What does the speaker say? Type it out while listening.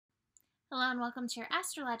Hello and welcome to your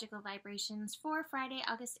astrological vibrations for Friday,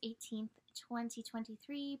 August 18th,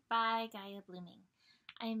 2023 by Gaia Blooming.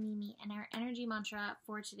 I am Mimi and our energy mantra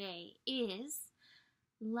for today is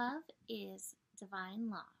Love is Divine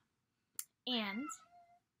Law. And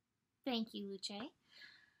thank you, Luce.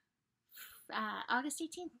 August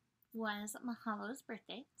 18th was Mahalo's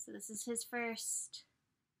birthday, so this is his first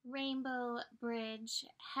Rainbow Bridge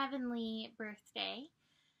Heavenly birthday.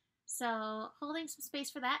 So holding some space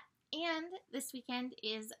for that. And this weekend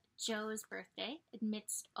is Joe's birthday,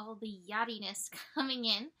 amidst all the yachtiness coming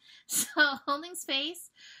in. So holding space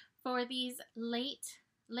for these late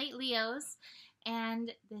Leos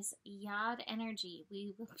and this yacht energy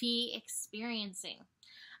we will be experiencing.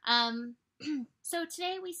 So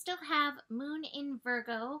today we still have Moon in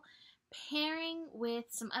Virgo, pairing with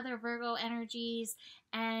some other Virgo energies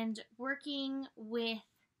and working with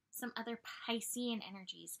some other Piscean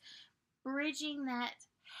energies, bridging that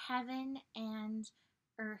heaven and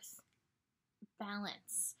earth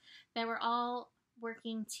balance that we're all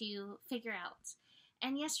working to figure out.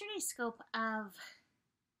 And yesterday's scope of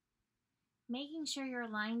making sure you're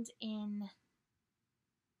aligned in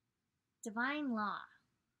divine law,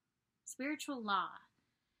 spiritual law,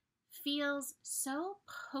 feels so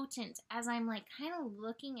potent as I'm like kind of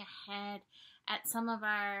looking ahead at some of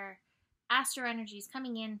our astro energies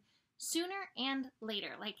coming in sooner and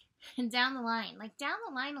later, like down the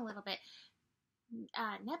line a little bit.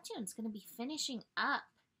 Neptune's going to be finishing up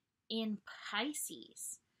in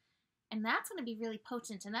Pisces, and that's going to be really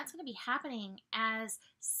potent, and that's going to be happening as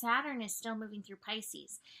Saturn is still moving through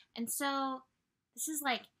Pisces. And so this is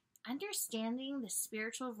like understanding the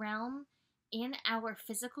spiritual realm in our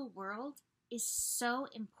physical world is so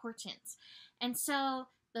important. And so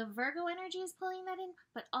the Virgo energy is pulling that in,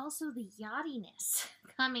 but also the yachtiness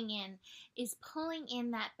coming in is pulling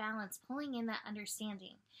in that balance, pulling in that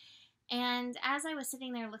understanding. And as I was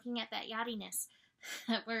sitting there looking at that yachtiness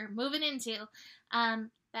that we're moving into,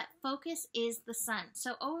 that focus is the sun.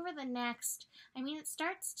 So over the next, it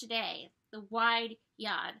starts today, the wide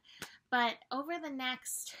yacht, but over the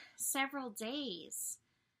next several days,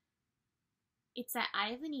 it's that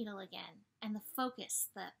eye of the needle again, and the focus,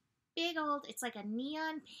 the big old, it's like a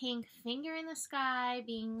neon pink finger in the sky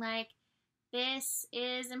being like, this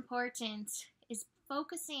is important, is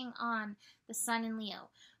focusing on the sun in Leo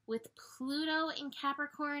with Pluto in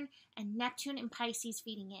Capricorn and Neptune in Pisces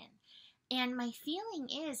feeding in. And my feeling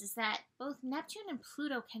is that both Neptune and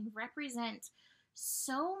Pluto can represent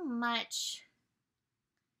so much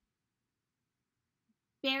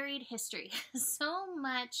buried history, so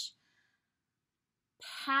much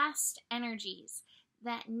past energies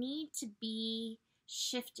that need to be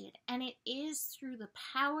shifted, and it is through the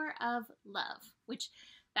power of love, which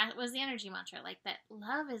that was the energy mantra, like that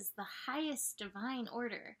love is the highest divine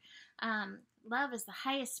order, love is the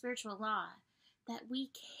highest spiritual law, that we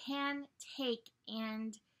can take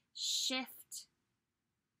and shift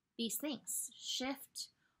these things, shift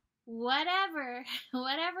whatever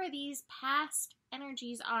these past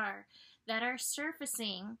energies are that are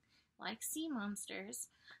surfacing like sea monsters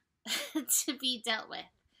to be dealt with.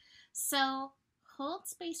 So hold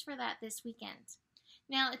space for that this weekend.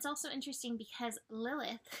 Now, it's also interesting because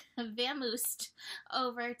Lilith vamoosed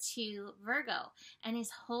over to Virgo and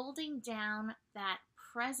is holding down that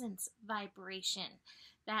presence vibration,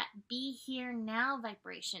 that be here now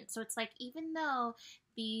vibration. So it's like, even though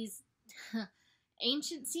these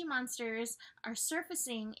ancient sea monsters are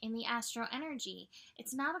surfacing in the astro energy,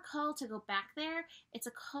 it's not a call to go back there. It's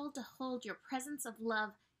a call to hold your presence of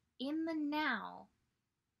love in the now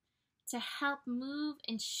to help move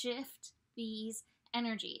and shift these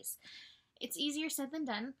energies. It's easier said than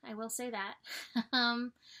done, I will say that.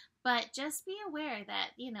 But just be aware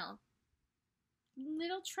that,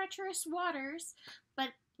 little treacherous waters,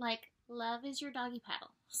 but like love is your doggy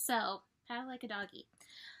paddle. So paddle like a doggy.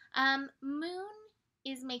 Moon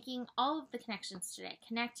is making all of the connections today,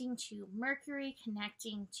 connecting to Mercury,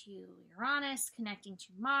 connecting to Uranus, connecting to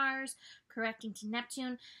Mars, connecting to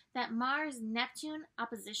Neptune. That Mars-Neptune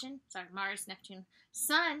opposition,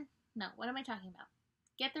 Sun, no, what am I talking about?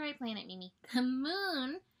 Get the right planet, Mimi. The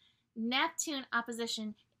Moon-Neptune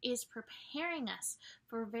opposition is preparing us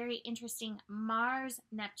for a very interesting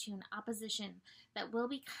Mars-Neptune opposition that will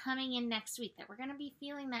be coming in next week, that we're going to be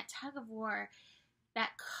feeling that tug of war,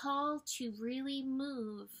 that call to really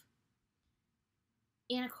move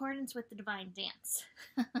in accordance with the divine dance.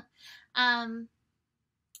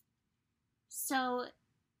 So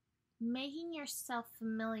making yourself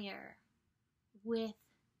familiar with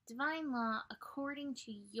divine law according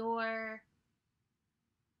to your,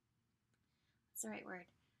 what's the right word?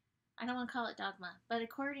 I don't want to call it dogma, but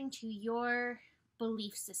according to your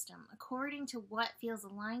belief system, according to what feels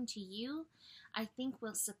aligned to you, I think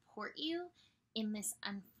will support you in this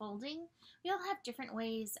unfolding. We all have different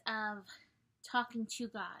ways of talking to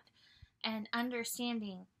God and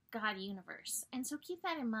understanding God universe. And so keep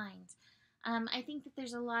that in mind. I think that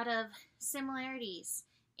there's a lot of similarities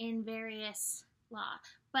in various law,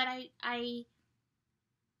 but I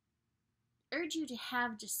urge you to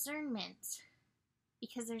have discernment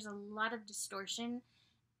because there's a lot of distortion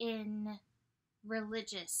in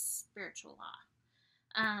religious spiritual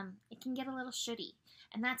law. It can get a little shitty,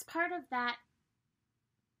 and that's part of that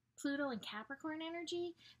Pluto and Capricorn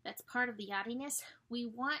energy. That's part of the yachtiness. We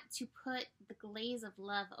want to put the glaze of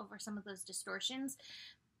love over some of those distortions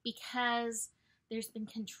because there's been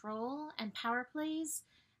control and power plays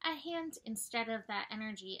at hand instead of that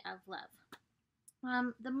energy of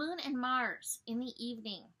love. The moon and Mars in the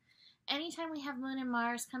evening. Anytime we have moon and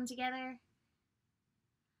Mars come together,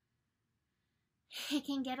 it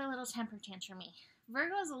can get a little temper tantrumy.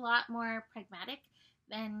 Virgo is a lot more pragmatic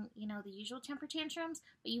than, the usual temper tantrums,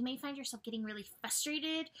 but you may find yourself getting really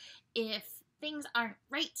frustrated if things aren't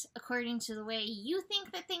right according to the way you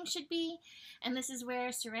think that things should be. And this is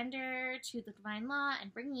where surrender to the divine law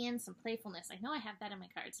and bringing in some playfulness. I know I have that in my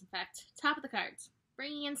cards. In fact, top of the cards.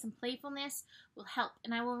 Bringing in some playfulness will help.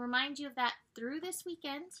 And I will remind you of that through this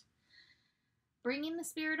weekend. Bring in the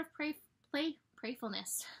spirit of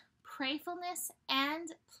prayfulness and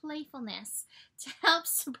playfulness to help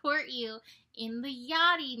support you in the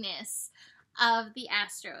yachtiness of the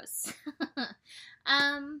Astros.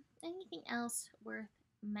 Anything else worth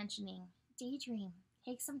mentioning? Daydream.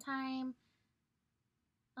 Take some time.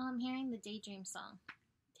 Oh, I'm hearing the daydream song.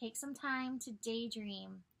 Take some time to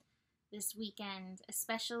daydream this weekend,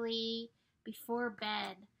 especially before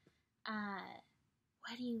bed.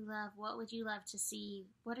 What do you love? What would you love to see?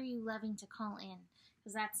 What are you loving to call in?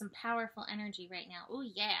 Because that's some powerful energy right now. Oh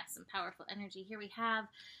yeah, some powerful energy. Here we have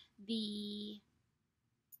the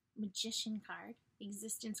Magician card,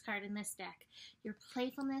 existence card in this deck. Your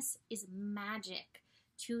playfulness is magic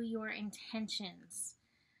to your intentions.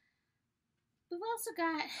 We've also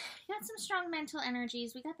got some strong mental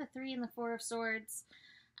energies. We got the 3 and the 4 of Swords.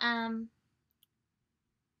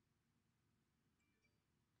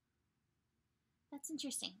 That's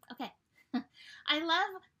interesting. Okay. I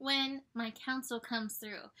love when my counsel comes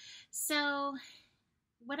through. So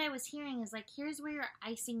what I was hearing is like, here's where you're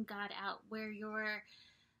icing God out, where you're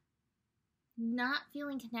not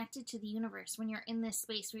feeling connected to the universe when you're in this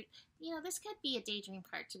space where, this could be a daydream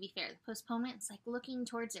card, to be fair. The postponement's like looking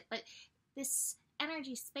towards it, but this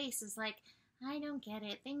energy space is like, I don't get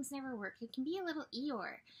it. Things never work. It can be a little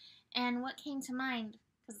Eeyore. And what came to mind,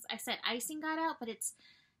 because I said icing God out, but it's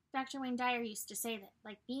Dr. Wayne Dyer used to say that,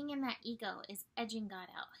 like, being in that ego is edging God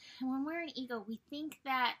out. And when we're in ego, we think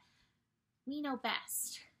that we know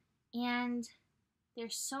best. And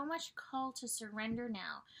there's so much call to surrender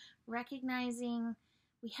now, recognizing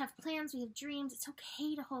we have plans, we have dreams. It's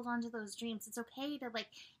okay to hold on to those dreams. It's okay to,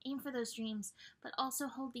 aim for those dreams, but also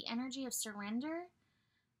hold the energy of surrender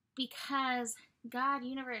because God,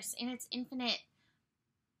 universe, in its infinite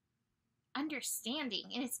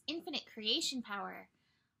understanding, in its infinite creation power,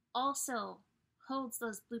 also holds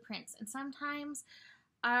those blueprints. And sometimes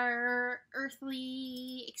our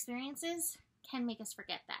earthly experiences can make us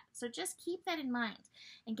forget that. So just keep that in mind.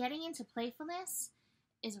 And getting into playfulness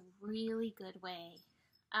is a really good way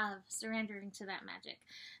of surrendering to that magic.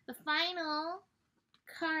 The final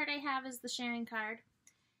card I have is the sharing card.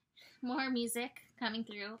 More music coming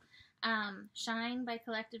through. Shine by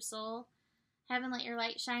Collective Soul. Heaven, let your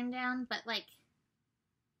light shine down, but let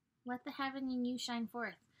the heaven in you shine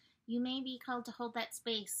forth. You may be called to hold that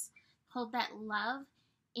space, hold that love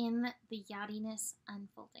in the yachtiness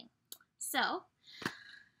unfolding. So,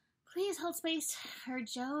 please hold space for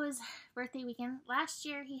Joe's birthday weekend. Last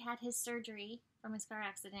year, he had his surgery from his car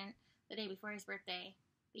accident the day before his birthday.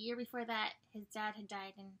 The year before that, his dad had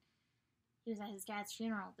died, and he was at his dad's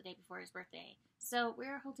funeral the day before his birthday. So,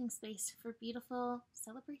 we're holding space for beautiful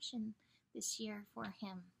celebration this year for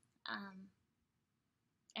him.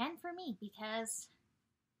 And for me, because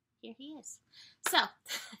here he is. So,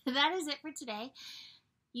 that is it for today.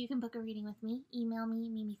 You can book a reading with me. Email me,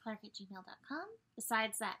 mimiclark@gmail.com.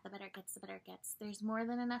 Besides that, the better it gets, the better it gets. There's more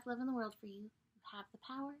than enough love in the world for you. You have the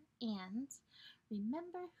power, and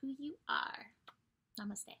remember who you are.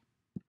 Namaste.